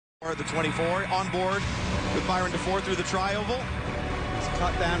The 24 on board with Byron DeFoor through the tri-oval. He's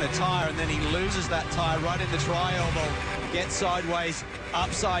cut down a tire and then he loses that tire right in the tri-oval. Gets sideways,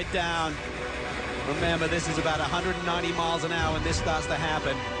 upside down. Remember, this is about 190 miles an hour when this starts to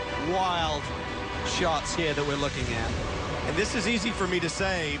happen. Wild shots here that we're looking at. And this is easy for me to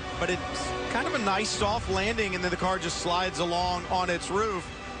say, but it's kind of a nice soft landing, and then the car just slides along on its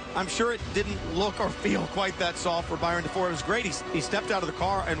roof. I'm sure it didn't look or feel quite that soft for Byron DeFoor. It was great. He stepped out of the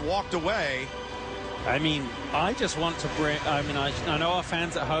car and walked away. I mean, I just want to bring, I know our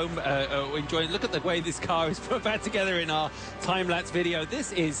fans at home are enjoying. Look at the way this car is put back together in our time-lapse video.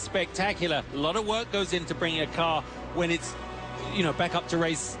 This is spectacular. A lot of work goes into bringing a car when it's, you know, back up to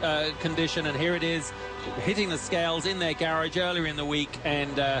race condition, and here it is hitting the scales in their garage earlier in the week,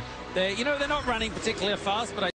 and they're not running particularly fast, but